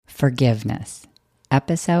Forgiveness,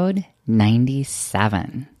 episode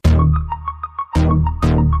 97.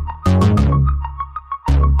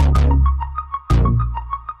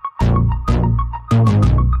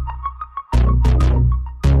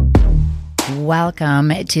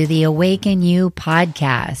 Welcome to the Awaken You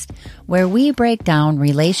podcast, where we break down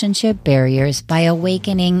relationship barriers by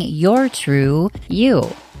awakening your true you.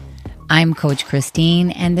 I'm Coach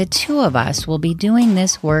Christine, and the two of us will be doing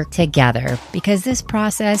this work together because this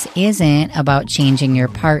process isn't about changing your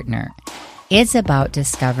partner. It's about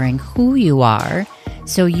discovering who you are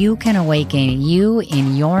so you can awaken you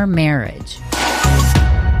in your marriage.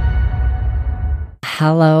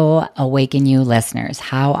 Hello, Awaken You listeners.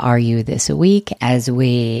 How are you this week as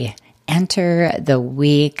we enter the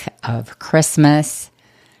week of Christmas?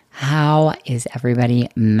 How is everybody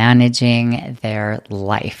managing their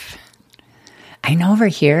life? I know over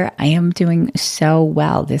here I am doing so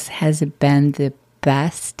well. This has been the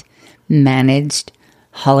best managed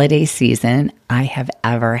holiday season I have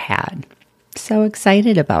ever had. So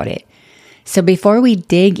excited about it. So before we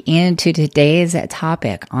dig into today's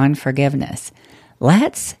topic on forgiveness,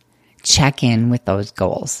 let's check in with those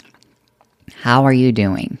goals. How are you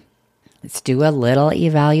doing? Let's do a little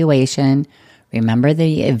evaluation. Remember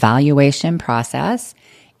the evaluation process.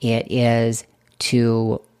 It is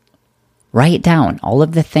to write down all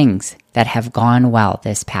of the things that have gone well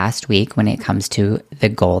this past week when it comes to the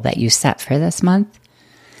goal that you set for this month.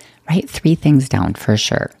 Write 3 things down for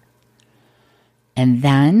sure. And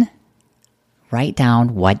then write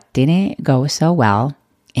down what didn't go so well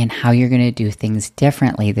and how you're going to do things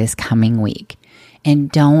differently this coming week. And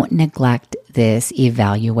don't neglect this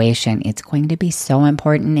evaluation. It's going to be so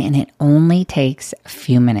important and it only takes a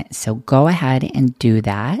few minutes. So go ahead and do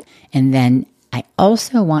that. And then I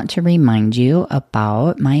also want to remind you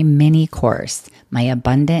about my mini course, my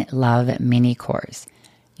Abundant Love mini course.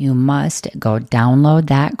 You must go download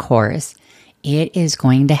that course. It is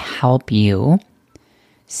going to help you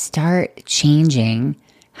start changing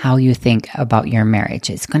how you think about your marriage.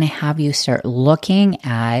 It's going to have you start looking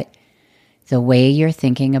at the way you're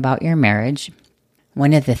thinking about your marriage.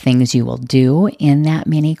 One of the things you will do in that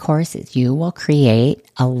mini course is you will create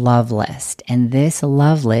a love list. And this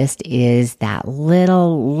love list is that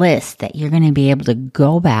little list that you're going to be able to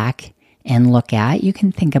go back and look at. You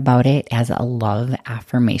can think about it as a love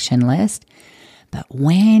affirmation list. But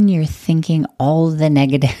when you're thinking all the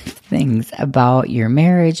negative things about your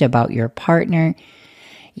marriage, about your partner,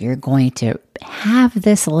 you're going to have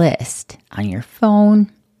this list on your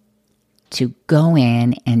phone to go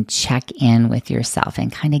in and check in with yourself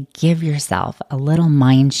and kind of give yourself a little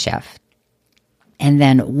mind shift. And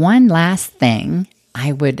then one last thing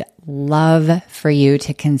I would love for you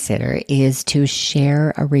to consider is to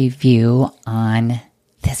share a review on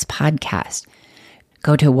this podcast.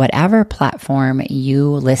 Go to whatever platform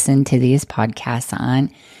you listen to these podcasts on,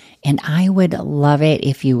 and I would love it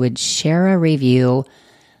if you would share a review,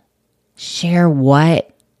 share what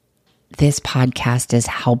this podcast has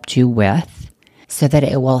helped you with so that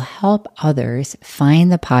it will help others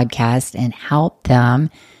find the podcast and help them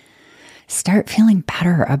start feeling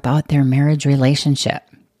better about their marriage relationship.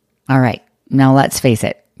 All right, now let's face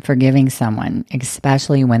it, forgiving someone,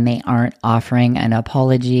 especially when they aren't offering an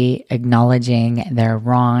apology, acknowledging their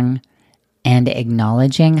wrong, and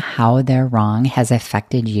acknowledging how their wrong has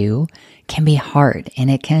affected you can be hard,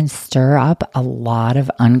 and it can stir up a lot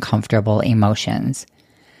of uncomfortable emotions.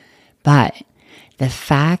 But the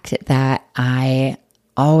fact that I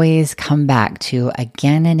always come back to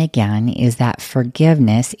again and again is that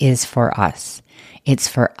forgiveness is for us. It's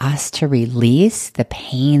for us to release the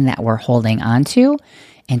pain that we're holding on to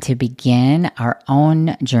and to begin our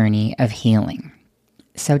own journey of healing.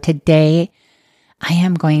 So today, I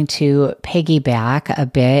am going to piggyback a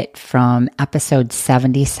bit from episode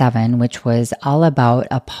 77, which was all about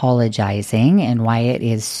apologizing and why it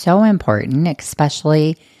is so important,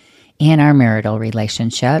 especially in our marital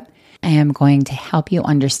relationship. I am going to help you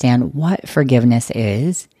understand what forgiveness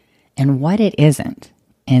is and what it isn't.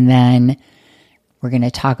 And then we're going to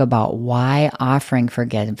talk about why offering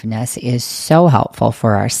forgiveness is so helpful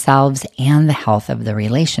for ourselves and the health of the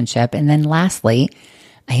relationship. And then lastly,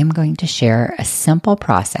 I am going to share a simple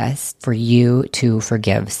process for you to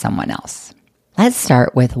forgive someone else. Let's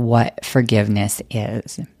start with what forgiveness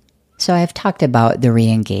is. So I've talked about the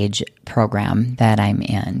Reengage program that I'm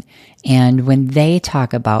in. And when they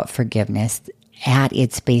talk about forgiveness at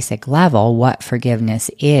its basic level, what forgiveness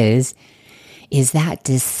is that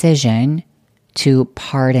decision to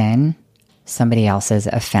pardon somebody else's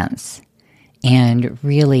offense and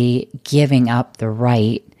really giving up the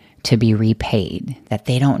right to be repaid, that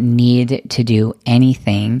they don't need to do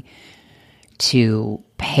anything to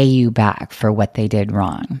pay you back for what they did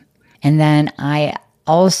wrong. And then I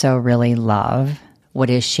also really love what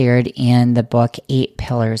is shared in the book 8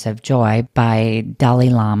 Pillars of Joy by Dalai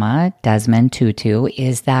Lama Desmond Tutu,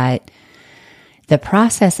 is that the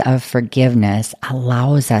process of forgiveness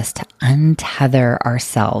allows us to untether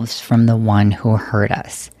ourselves from the one who hurt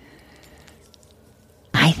us.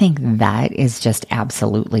 I think that is just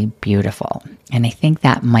absolutely beautiful. And I think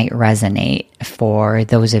that might resonate for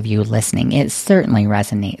those of you listening. It certainly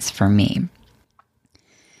resonates for me.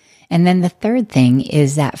 And then the third thing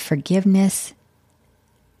is that forgiveness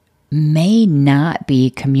may not be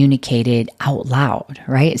communicated out loud,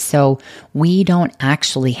 right? So we don't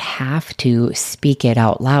actually have to speak it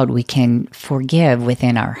out loud. We can forgive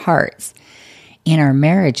within our hearts. In our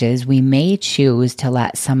marriages, we may choose to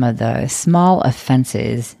let some of the small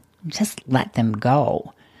offenses, just let them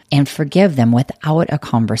go and forgive them without a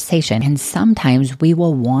conversation. And sometimes we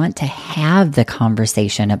will want to have the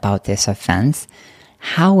conversation about this offense,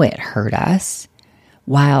 how it hurt us,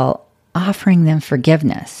 while offering them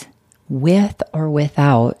forgiveness, with or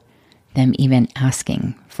without them even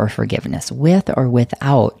asking for forgiveness, with or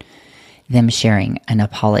without them sharing an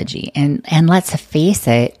apology. And let's face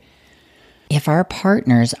it, if our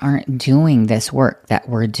partners aren't doing this work that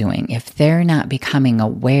we're doing, if they're not becoming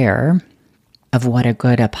aware of what a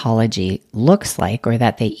good apology looks like, or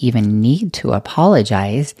that they even need to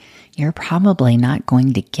apologize, you're probably not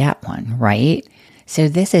going to get one, right? So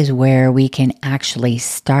this is where we can actually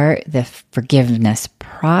start the forgiveness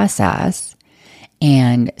process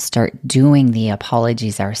and start doing the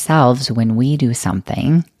apologies ourselves when we do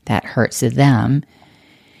something that hurts them,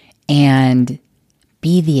 and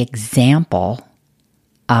be the example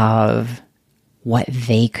of what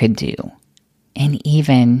they could do, and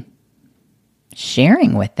even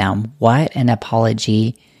sharing with them what an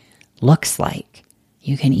apology looks like.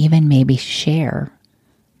 You can even maybe share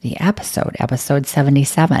the episode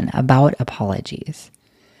 77, about apologies.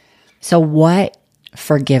 So what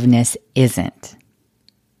forgiveness isn't?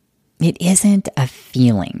 It isn't a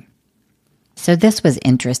feeling. So this was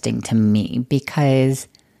interesting to me because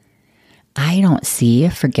I don't see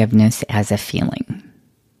forgiveness as a feeling,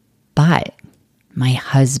 but my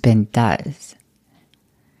husband does.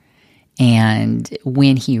 And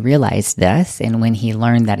when he realized this, and when he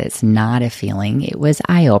learned that it's not a feeling, it was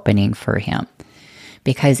eye-opening for him.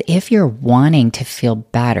 Because if you're wanting to feel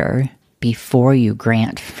better before you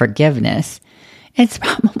grant forgiveness, it's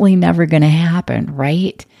probably never going to happen,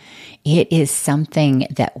 right? It is something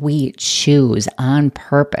that we choose on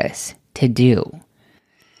purpose to do.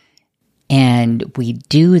 And we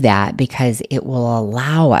do that because it will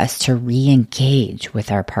allow us to re-engage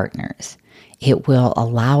with our partners. It will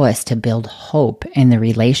allow us to build hope in the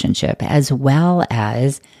relationship, as well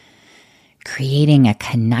as creating a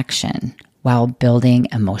connection while building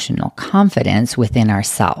emotional confidence within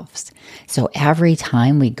ourselves. So every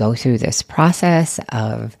time we go through this process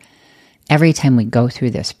of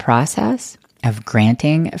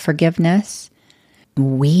granting forgiveness,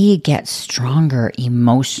 we get stronger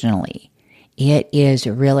emotionally. It is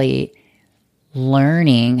really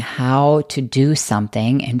learning how to do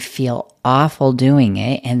something and feel awful doing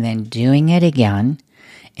it, and then doing it again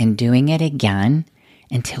and doing it again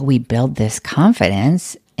until we build this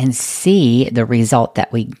confidence and see the result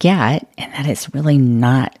that we get, and that it's really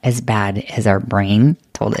not as bad as our brain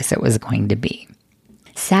told us it was going to be.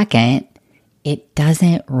 Second, it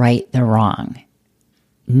doesn't right the wrong,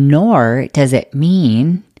 nor does it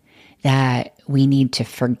mean that we need to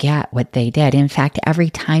forget what they did. In fact, every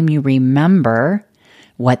time you remember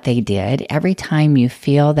what they did, every time you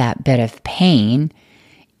feel that bit of pain,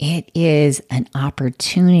 it is an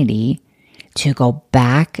opportunity to go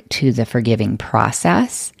back to the forgiving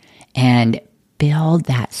process and build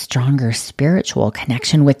that stronger spiritual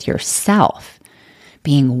connection with yourself.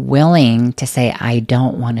 Being willing to say, I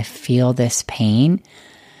don't want to feel this pain.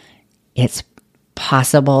 It's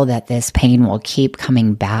possible that this pain will keep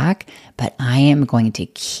coming back, but I am going to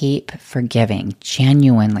keep forgiving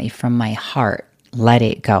genuinely from my heart. Let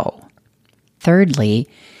it go. Thirdly,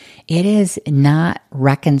 it is not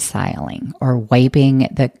reconciling or wiping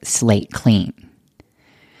the slate clean.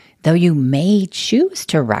 Though you may choose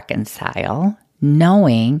to reconcile,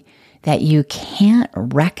 knowing that you can't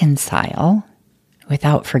reconcile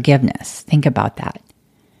without forgiveness. Think about that.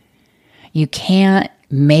 You can't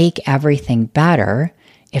make everything better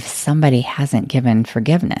if somebody hasn't given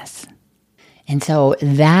forgiveness. And so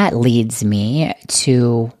that leads me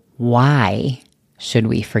to, why should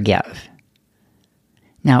we forgive?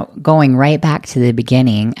 Now, going right back to the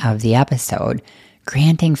beginning of the episode,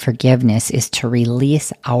 Granting forgiveness is to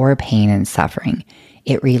release our pain and suffering.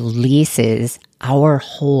 It releases our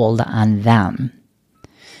hold on them.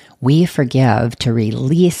 We forgive to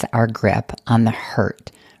release our grip on the hurt,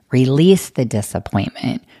 release the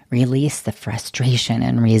disappointment, release the frustration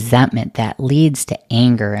and resentment that leads to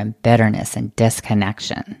anger and bitterness and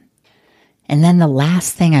disconnection. And then the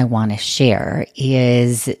last thing I want to share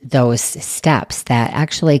is those steps that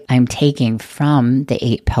actually I'm taking from the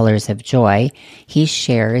 8 Pillars of Joy. He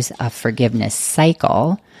shares a forgiveness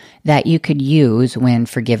cycle that you could use when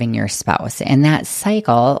forgiving your spouse. And that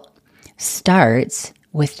cycle starts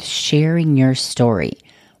with sharing your story.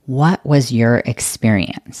 What was your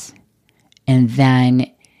experience? And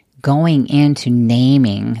then going into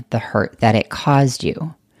naming the hurt that it caused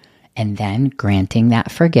you. And then granting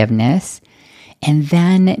that forgiveness. And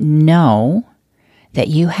then know that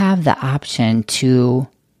you have the option to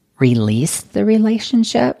release the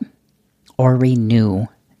relationship or renew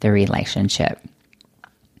the relationship.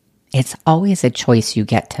 It's always a choice you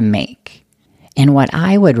get to make. And what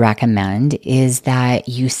I would recommend is that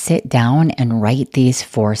you sit down and write these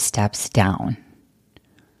 4 steps down.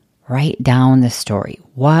 Write down the story.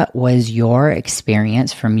 What was your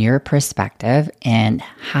experience from your perspective and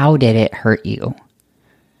how did it hurt you?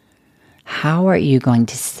 How are you going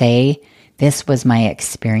to say, this was my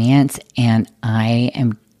experience and I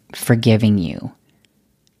am forgiving you?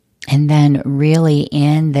 And then really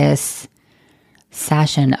in this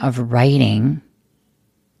session of writing,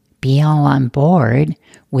 be all on board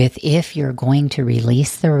with if you're going to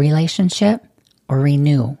release the relationship or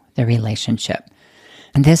renew the relationship.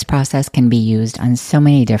 And this process can be used on so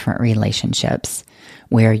many different relationships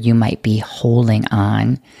where you might be holding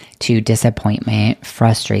on to disappointment,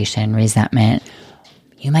 frustration, resentment.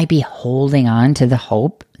 You might be holding on to the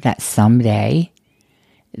hope that someday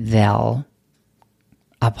they'll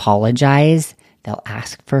apologize, they'll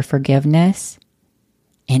ask for forgiveness.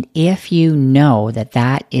 And if you know that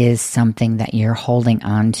that is something that you're holding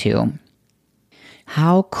on to,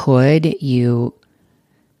 how could you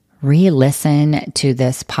re-listen to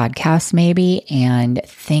this podcast maybe and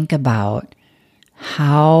think about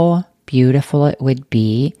how beautiful it would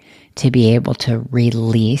be to be able to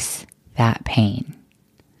release that pain?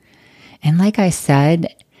 And like I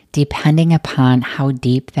said, depending upon how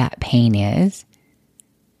deep that pain is,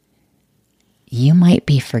 you might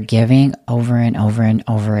be forgiving over and over and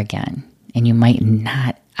over again. And you might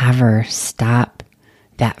not ever stop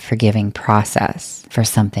that forgiving process for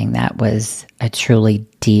something that was a truly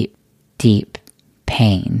deep, deep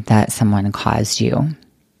pain that someone caused you.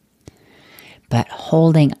 But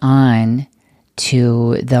holding on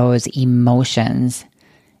to those emotions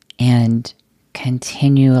and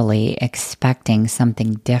continually expecting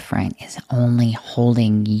something different is only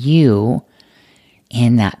holding you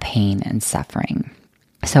in that pain and suffering.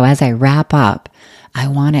 So as I wrap up, I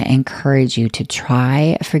want to encourage you to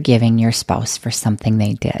try forgiving your spouse for something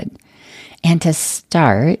they did. And to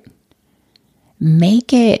start,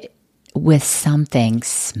 make it with something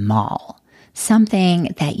small,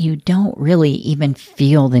 something that you don't really even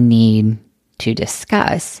feel the need to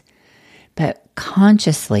discuss, but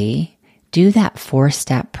consciously do that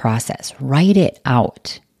 4-step process. Write it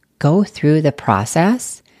out. Go through the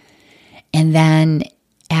process. And then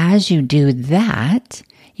as you do that,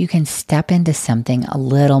 you can step into something a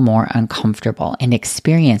little more uncomfortable and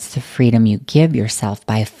experience the freedom you give yourself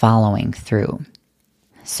by following through.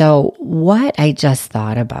 So what I just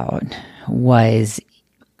thought about was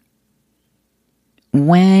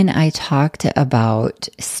when I talked about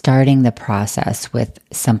starting the process with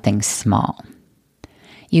something small.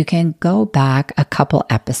 You can go back a couple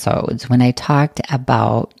episodes when I talked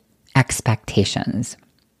about expectations.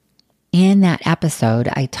 In that episode,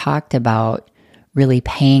 I talked about really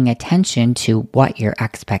paying attention to what your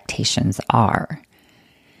expectations are.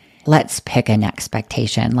 Let's pick an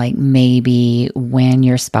expectation, like maybe when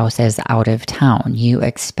your spouse is out of town, you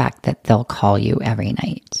expect that they'll call you every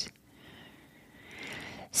night.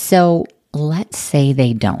 So let's say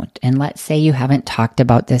they don't, and let's say you haven't talked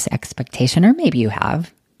about this expectation, or maybe you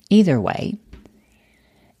have, either way,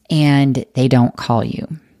 and they don't call you.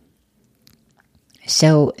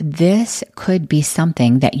 So this could be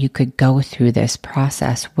something that you could go through this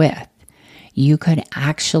process with. You could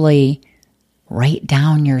actually write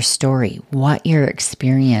down your story, what your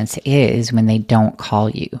experience is when they don't call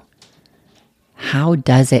you. How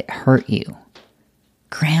does it hurt you?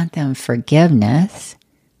 Grant them forgiveness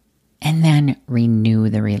and then renew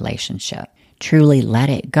the relationship. Truly let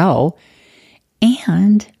it go.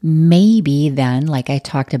 And maybe then, like I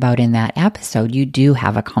talked about in that episode, you do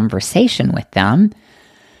have a conversation with them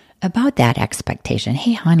about that expectation.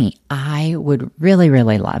 Hey, honey, I would really,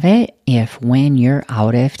 really love it if when you're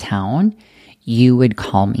out of town, you would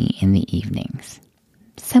call me in the evenings.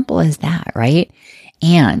 Simple as that, right?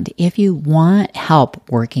 And if you want help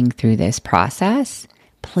working through this process,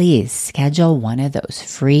 please schedule one of those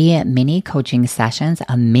free mini coaching sessions.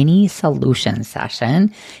 A mini solution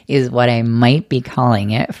session is what I might be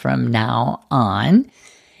calling it from now on.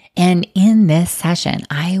 And in this session,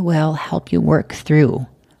 I will help you work through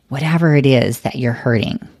whatever it is that you're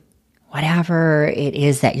hurting, whatever it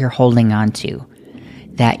is that you're holding on to,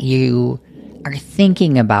 that you are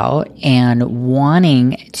thinking about and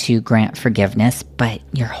wanting to grant forgiveness, but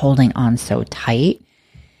you're holding on so tight,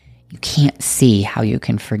 you can't see how you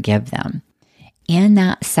can forgive them. In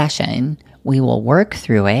that session, we will work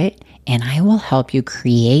through it, and I will help you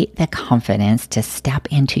create the confidence to step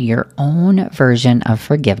into your own version of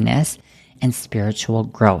forgiveness and spiritual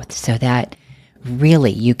growth so that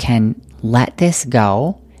really you can let this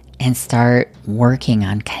go and start working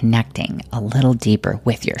on connecting a little deeper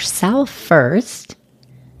with yourself first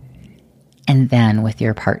and then with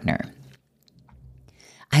your partner.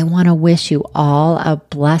 I want to wish you all a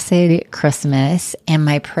blessed Christmas, and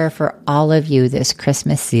my prayer for all of you this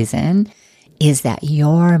Christmas season is that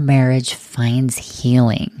your marriage finds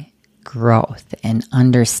healing, growth, and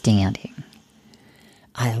understanding.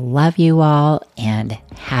 I love you all, and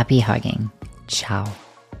happy hugging. Ciao.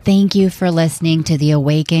 Thank you for listening to the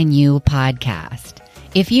Awaken You podcast.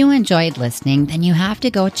 If you enjoyed listening, then you have to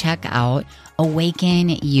go check out Awaken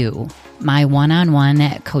You, my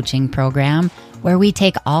one-on-one coaching program, where we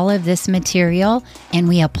take all of this material and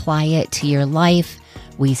we apply it to your life,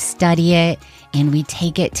 we study it, and we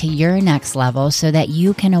take it to your next level so that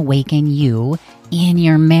you can awaken you in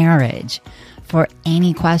your marriage. For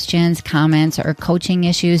any questions, comments, or coaching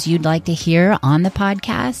issues you'd like to hear on the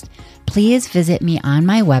podcast, please visit me on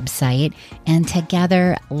my website, and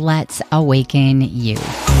together, let's awaken you.